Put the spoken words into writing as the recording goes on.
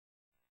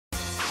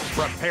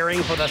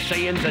Preparing for the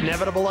Saiyan's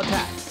inevitable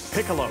attack,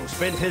 Piccolo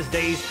spent his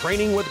days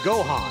training with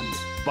Gohan,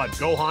 but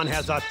Gohan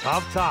has a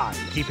tough time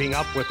keeping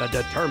up with the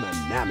determined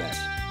Namek.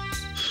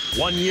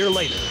 1 year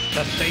later,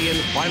 the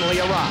Saiyans finally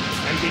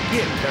arrive and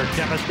begin their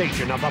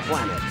devastation of the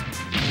planet.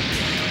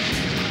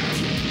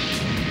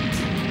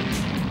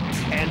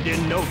 And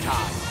in no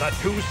time, the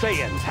two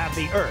Saiyans have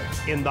the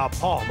Earth in the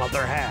palm of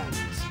their hands.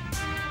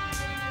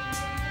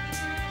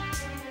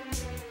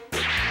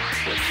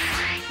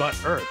 But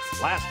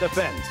Earth's last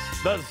defense,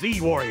 the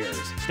Z-Warriors,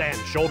 stand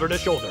shoulder to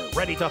shoulder,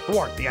 ready to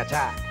thwart the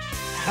attack.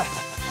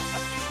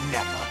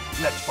 Nappa,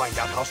 let's find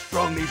out how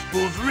strong these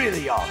fools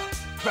really are.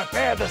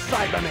 Prepare the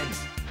Cybermen.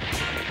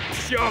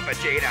 Sure,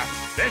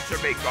 Vegeta. This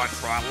should be good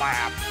for a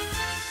laugh.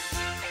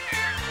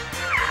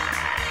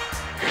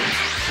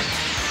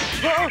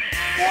 Huh?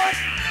 What?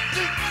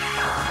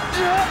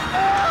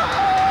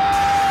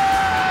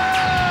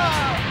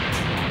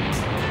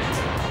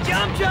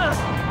 Jump, jump!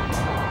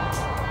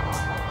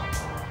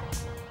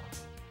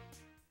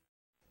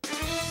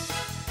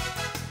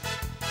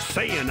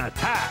 Saiyan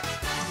attack!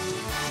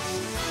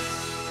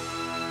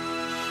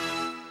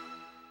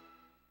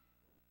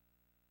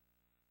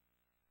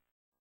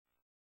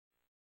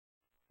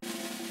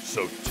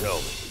 So tell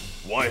me,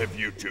 why have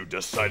you two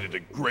decided to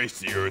grace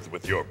the Earth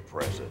with your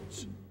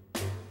presence?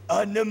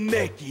 A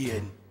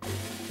Namekian.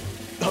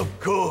 Of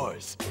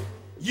course.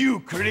 You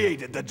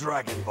created the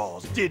Dragon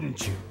Balls,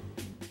 didn't you?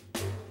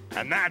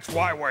 And that's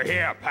why we're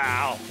here,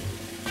 pal.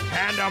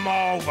 Hand them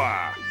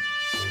over.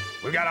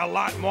 We got a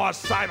lot more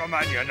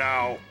Cybermen, you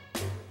know.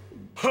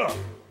 Huh.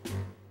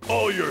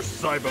 All your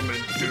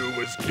Cybermen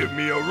do is give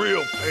me a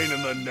real pain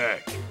in the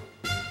neck.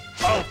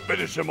 I'll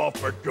finish him off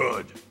for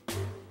good.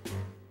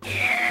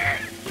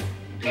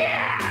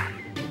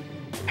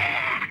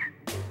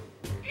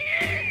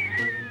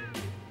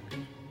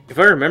 If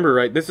I remember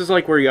right, this is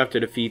like where you have to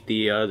defeat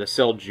the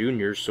Cell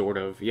Juniors, sort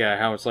of. Yeah,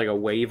 how it's like a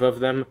wave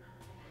of them.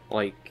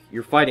 Like,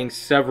 you're fighting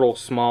several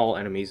small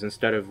enemies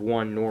instead of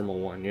one normal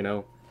one, you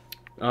know?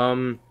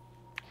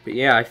 But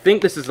yeah, I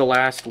think this is the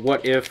last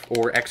what if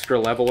or extra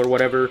level or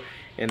whatever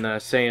in the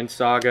Saiyan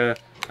saga.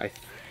 I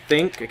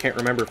think. I can't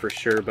remember for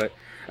sure, but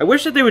I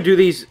wish that they would do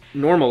these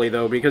normally,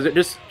 though, because it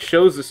just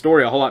shows the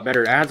story a whole lot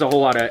better. It adds a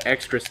whole lot of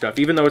extra stuff,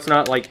 even though it's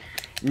not, like,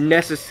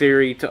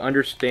 necessary to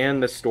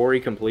understand the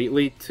story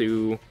completely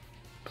to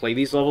play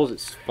these levels.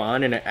 It's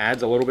fun, and it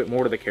adds a little bit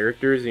more to the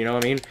characters, you know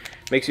what I mean?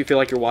 Makes you feel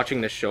like you're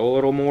watching the show a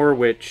little more,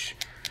 which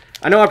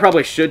I know I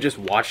probably should just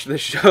watch the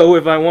show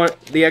if I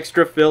want the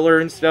extra filler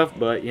and stuff,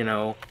 but, you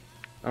know,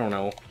 I don't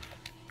know.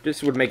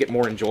 This would make it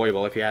more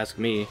enjoyable, if you ask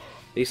me.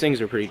 These things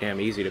are pretty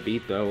damn easy to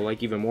beat, though.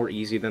 Like, even more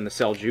easy than the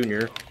Cell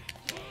Jr.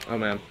 Oh,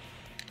 man.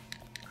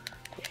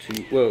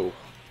 Whoa.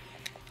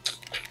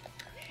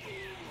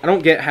 I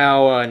don't get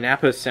how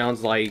Nappa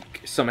sounds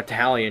like some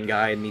Italian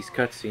guy in these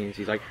cutscenes.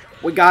 He's like,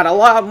 we got a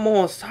lot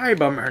more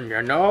Cybermen,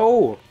 you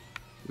know?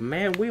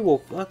 Man, we will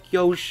fuck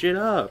yo shit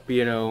up,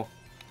 you know?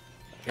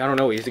 I don't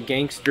know, he's a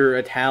gangster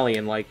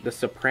Italian like the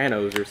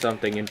Sopranos or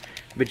something, and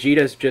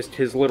Vegeta's just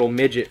his little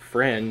midget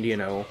friend, you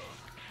know?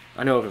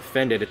 I know I've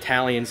offended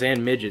Italians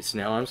and midgets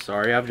now, I'm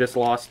sorry. I've just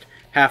lost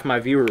half my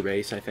viewer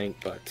base, I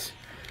think, but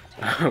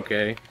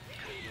okay.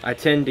 I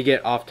tend to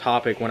get off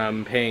topic when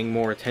I'm paying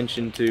more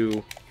attention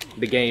to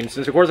the game,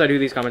 since of course I do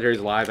these commentaries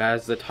live,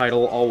 as the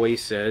title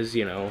always says,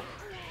 you know.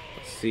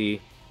 Let's see.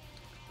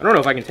 I don't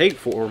know if I can take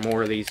 4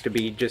 more of these, to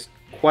be just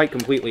quite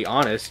completely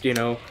honest, you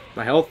know.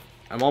 My health,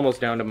 I'm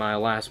almost down to my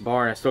last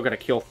bar, and I still gotta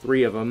kill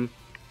 3 of them.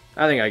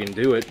 I think I can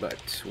do it, but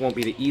it won't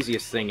be the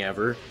easiest thing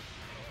ever.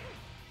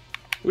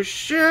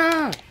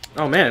 Whoosha!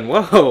 Oh man,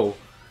 whoa!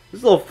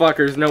 These little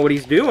fuckers know what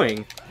he's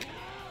doing.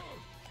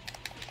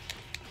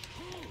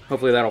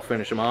 Hopefully that'll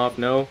finish him off.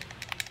 No?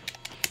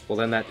 Well,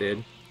 then that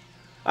did.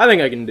 I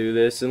think I can do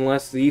this,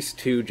 unless these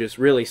two just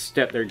really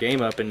step their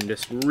game up and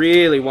just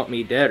really want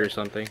me dead or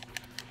something.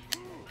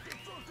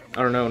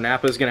 I don't know,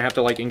 Nappa's gonna have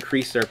to, like,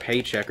 increase their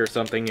paycheck or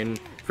something, and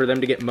for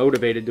them to get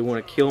motivated to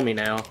want to kill me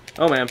now.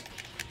 Oh, man.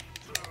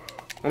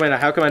 Oh, man,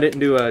 how come I didn't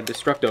do a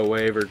Destructo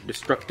Wave, or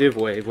Destructive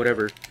Wave,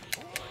 whatever.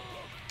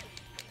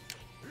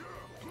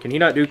 Can he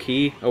not do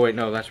Ki? Oh, wait,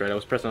 no, that's right, I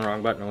was pressing the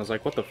wrong button. I was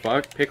like, what the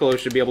fuck? Piccolo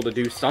should be able to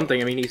do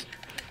something. I mean, he's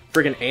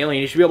friggin'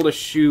 alien. He should be able to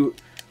shoot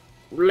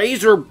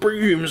laser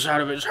beams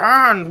out of his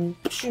hand.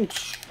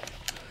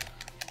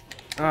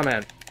 Oh,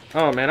 man.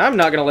 Oh, man, I'm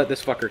not gonna let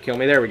this fucker kill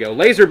me. There we go.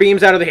 Laser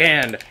beams out of the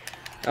hand.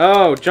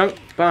 Oh, jump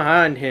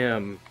behind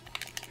him.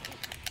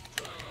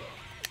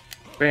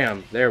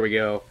 Bam. There we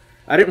go.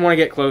 I didn't want to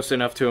get close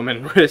enough to him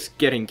and risk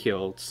getting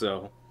killed,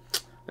 so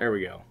there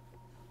we go.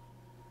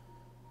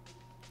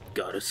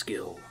 Got a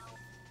skill.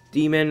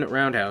 Demon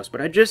Roundhouse.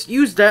 But I just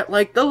used that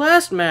like the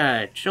last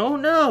match. Oh,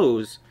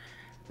 noes.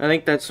 I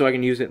think that's so I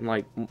can use it in,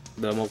 like,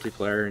 the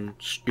multiplayer and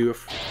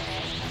stuff.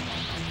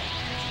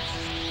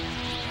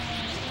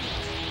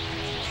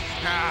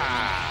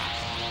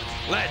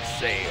 Ah, let's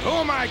see, who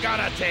am I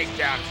gonna take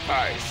down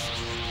first?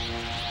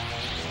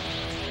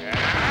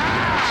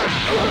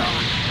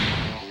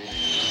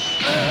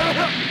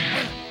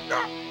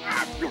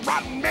 You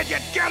rotten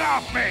midget, get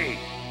off me!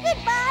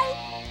 Goodbye,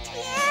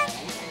 Tien.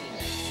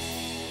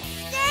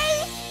 Stay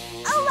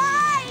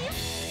alive.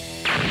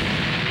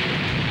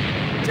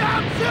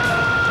 Jutsu!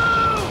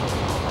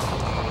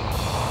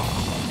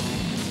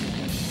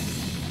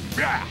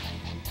 Ah,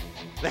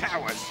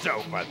 that was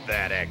so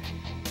pathetic.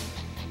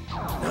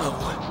 No.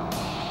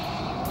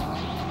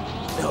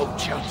 No,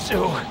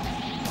 Jutsu.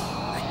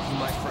 Thank you,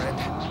 my friend.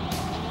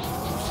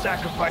 You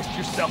sacrificed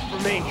yourself for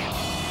me.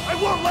 I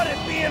won't let it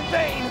be in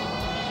vain.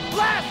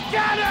 Blast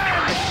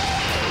cannon!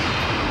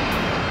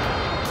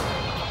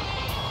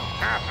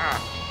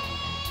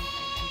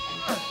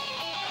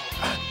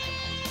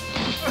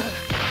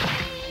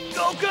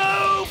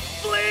 Goku,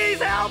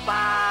 please help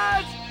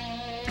us!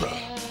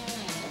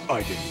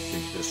 I didn't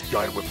think this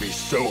guy would be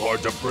so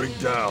hard to bring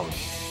down.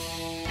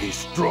 He's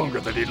stronger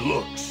than he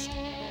looks.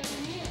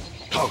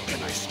 How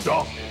can I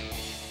stop him?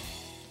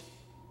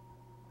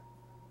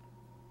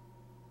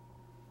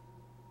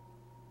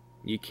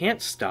 You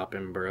can't stop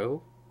him,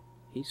 bro.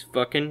 He's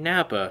fucking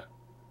Nappa.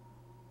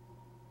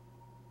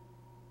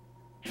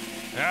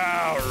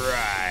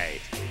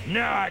 Alright,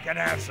 now I can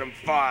have some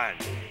fun.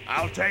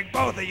 I'll take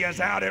both of yous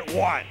out at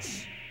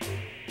once.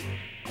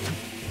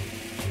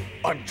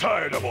 I'm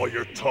tired of all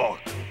your talk.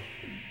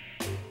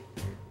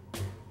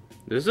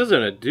 This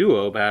isn't a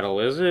duo battle,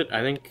 is it?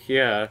 I think,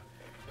 yeah.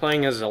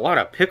 Playing as a lot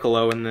of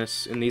Piccolo in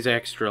these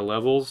extra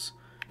levels.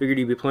 Figured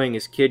he'd be playing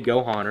as Kid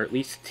Gohan, or at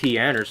least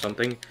Tien or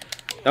something.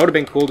 That would have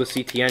been cool to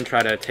see Tien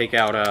try to take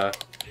out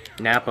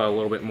Nappa a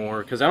little bit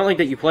more, because I don't think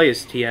that you play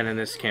as Tien in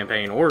this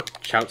campaign, or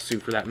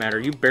Chaozu for that matter.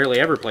 You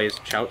barely ever play as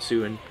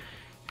Chaozu in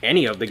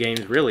any of the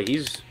games, really.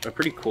 He's a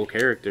pretty cool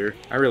character.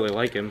 I really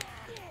like him.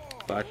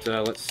 But,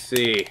 let's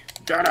see.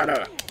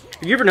 Da-da-da.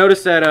 Have you ever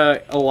noticed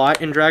that a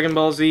lot in Dragon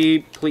Ball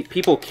Z,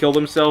 people kill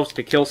themselves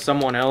to kill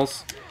someone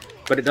else,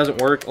 but it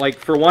doesn't work? Like,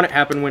 for one, it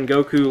happened when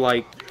Goku,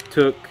 like,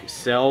 took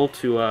Cell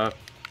to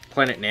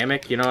Planet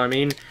Namek, you know what I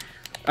mean?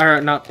 Or,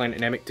 not Planet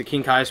Namek, to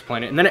King Kai's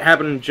planet. And then it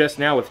happened just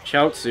now with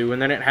Chaozu,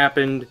 and then it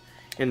happened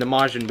in the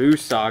Majin Buu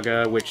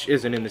saga, which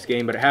isn't in this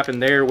game, but it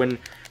happened there when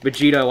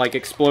Vegeta, like,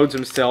 explodes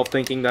himself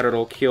thinking that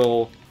it'll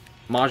kill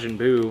Majin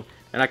Buu.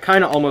 And I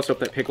kind of almost hope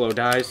that Piccolo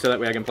dies so that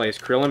way I can play as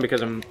Krillin,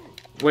 because I'm...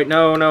 Wait,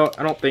 no,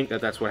 I don't think that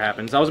that's what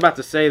happens. I was about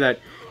to say that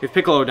if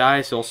Piccolo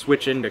dies, he'll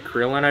switch into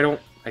Krillin.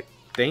 I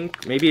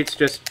think. Maybe it's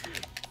just...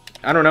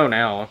 I don't know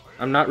now.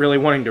 I'm not really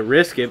wanting to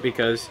risk it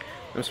because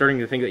I'm starting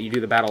to think that you do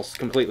the battles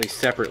completely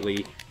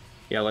separately.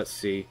 Yeah, let's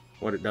see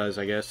what it does,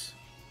 I guess.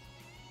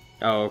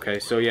 Oh, okay.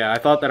 So, yeah, I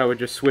thought that I would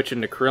just switch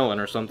into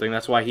Krillin or something.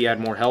 That's why he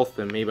had more health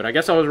than me, but I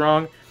guess I was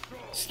wrong.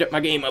 Step my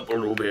game up a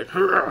little bit.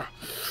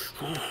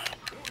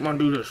 Come on,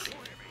 do this.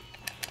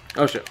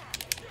 Oh, shit.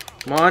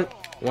 Come on.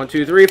 1,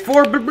 2, 3,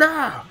 4,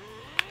 blah!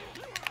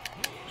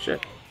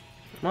 Shit.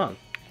 Come on.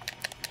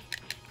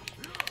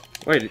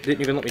 Wait, it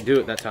didn't even let me do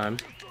it that time.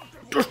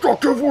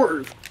 Destructive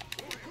wave!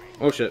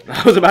 Oh shit.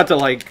 I was about to,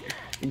 like,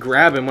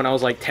 grab him when I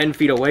was, like, 10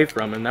 feet away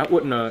from him. That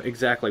wouldn't have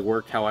exactly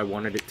worked how I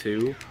wanted it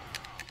to.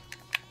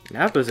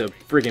 Nappa's a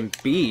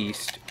friggin'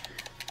 beast.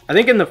 I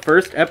think in the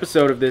first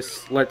episode of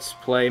this Let's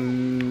Play,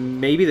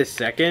 maybe the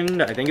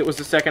second, I think it was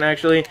the second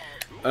actually,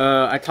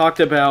 I talked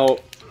about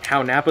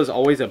how Nappa's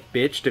always a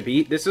bitch to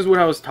beat. This is what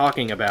I was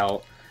talking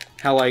about.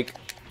 How, like,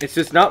 it's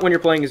just not when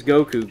you're playing as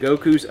Goku.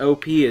 Goku's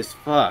OP as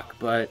fuck,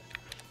 but,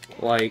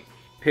 like,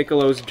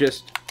 Piccolo's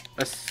just,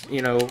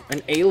 you know,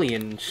 an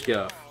alien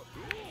stuff.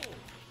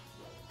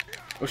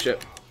 Oh,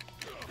 shit.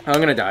 I'm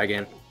gonna die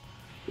again.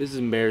 This is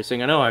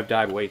embarrassing. I know I've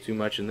died way too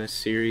much in this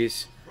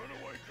series.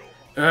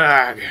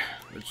 Ugh,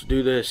 let's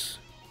do this.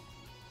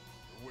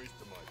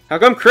 How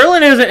come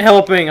Krillin isn't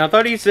helping? I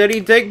thought he said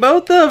he'd take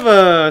both of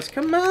us.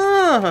 Come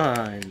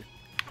on.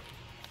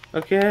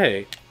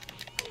 Okay.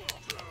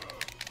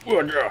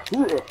 Oh,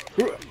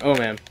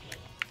 man.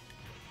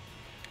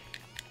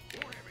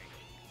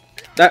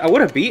 I would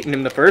have beaten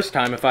him the first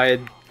time if I had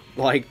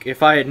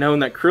known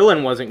that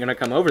Krillin wasn't going to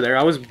come over there.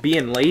 I was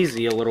being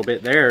lazy a little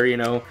bit there, you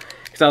know.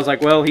 Because I was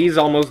like, well, he's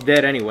almost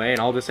dead anyway,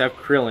 and I'll just have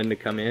Krillin to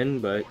come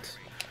in, but...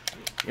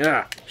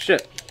 Yeah,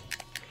 shit.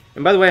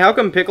 And by the way, how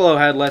come Piccolo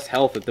had less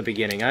health at the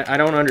beginning? I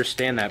don't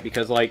understand that,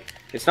 because, like,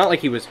 it's not like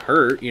he was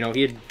hurt, you know,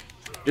 he had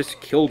just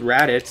killed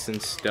Raditz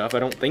and stuff. I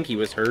don't think he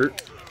was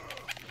hurt.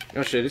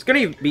 Oh shit, it's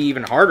gonna be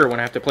even harder when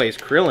I have to play as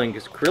Krillin,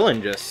 because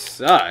Krillin just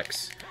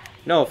sucks.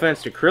 No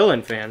offense to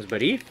Krillin fans,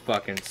 but he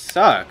fucking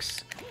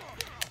sucks.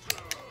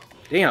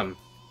 Damn.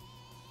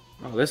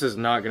 Oh, this is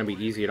not gonna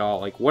be easy at all.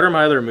 Like, what are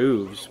my other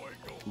moves,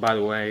 by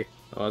the way?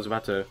 Oh, I was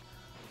about to...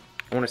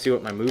 I want to see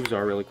what my moves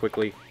are really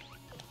quickly.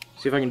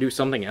 See if I can do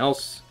something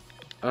else.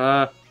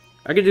 I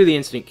could do the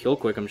instant kill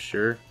quick, I'm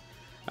sure.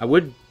 I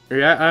would...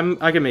 Yeah,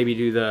 I could maybe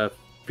do the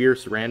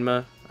Fierce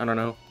Ranma. I don't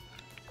know.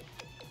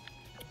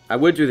 I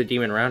would do the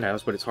Demon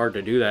Roundhouse, but it's hard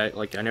to do that.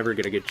 Like, I never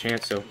get a good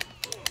chance, so...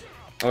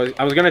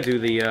 I was gonna do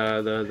the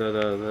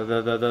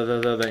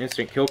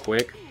instant kill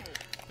quick.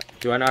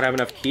 Do I not have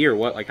enough ki or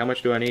what? Like, how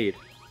much do I need?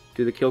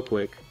 Do the kill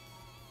quick.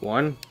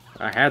 1?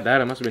 I had that.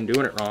 I must have been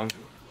doing it wrong.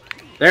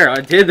 There,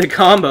 I did the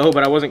combo,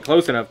 but I wasn't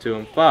close enough to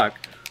him. Fuck.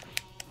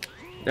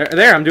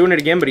 There, I'm doing it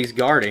again, but he's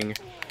guarding.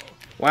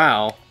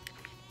 Wow.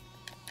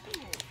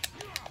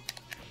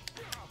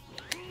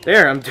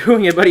 There, I'm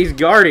doing it, but he's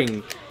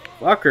guarding.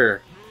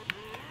 Fucker.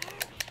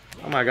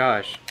 Oh my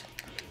gosh.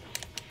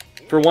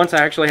 For once,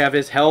 I actually have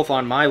his health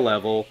on my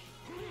level.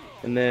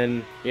 And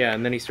then, yeah,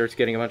 and then he starts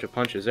getting a bunch of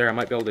punches. There, I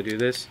might be able to do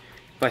this.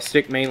 If I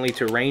stick mainly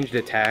to ranged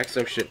attacks.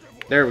 Oh shit.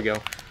 There we go.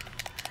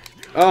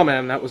 Oh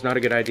man, that was not a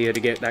good idea to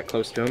get that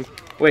close to him.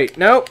 Wait,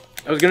 no!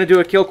 I was gonna do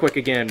a kill quick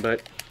again,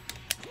 but...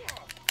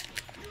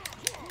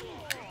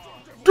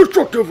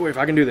 Destructive Wave!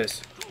 I can do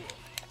this.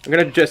 I'm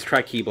gonna just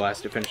try Key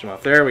Blast to finish him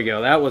off. There we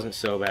go. That wasn't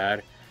so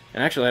bad.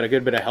 And actually I had a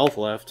good bit of health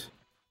left.